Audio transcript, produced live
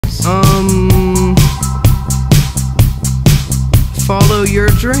Follow your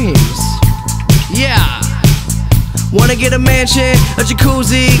dreams. Yeah. Wanna get a mansion, a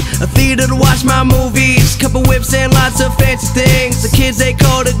jacuzzi, a theater to watch my movies, couple whips and lots of fancy things. The kids they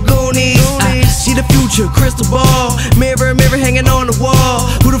call the Goonies. I see the future, crystal ball, mirror, mirror hanging on the wall.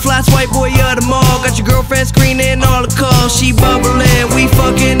 Who the fly white boy of the mall? Got your girlfriend screening all the calls. She bubbling, we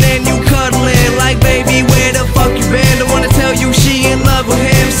fucking and you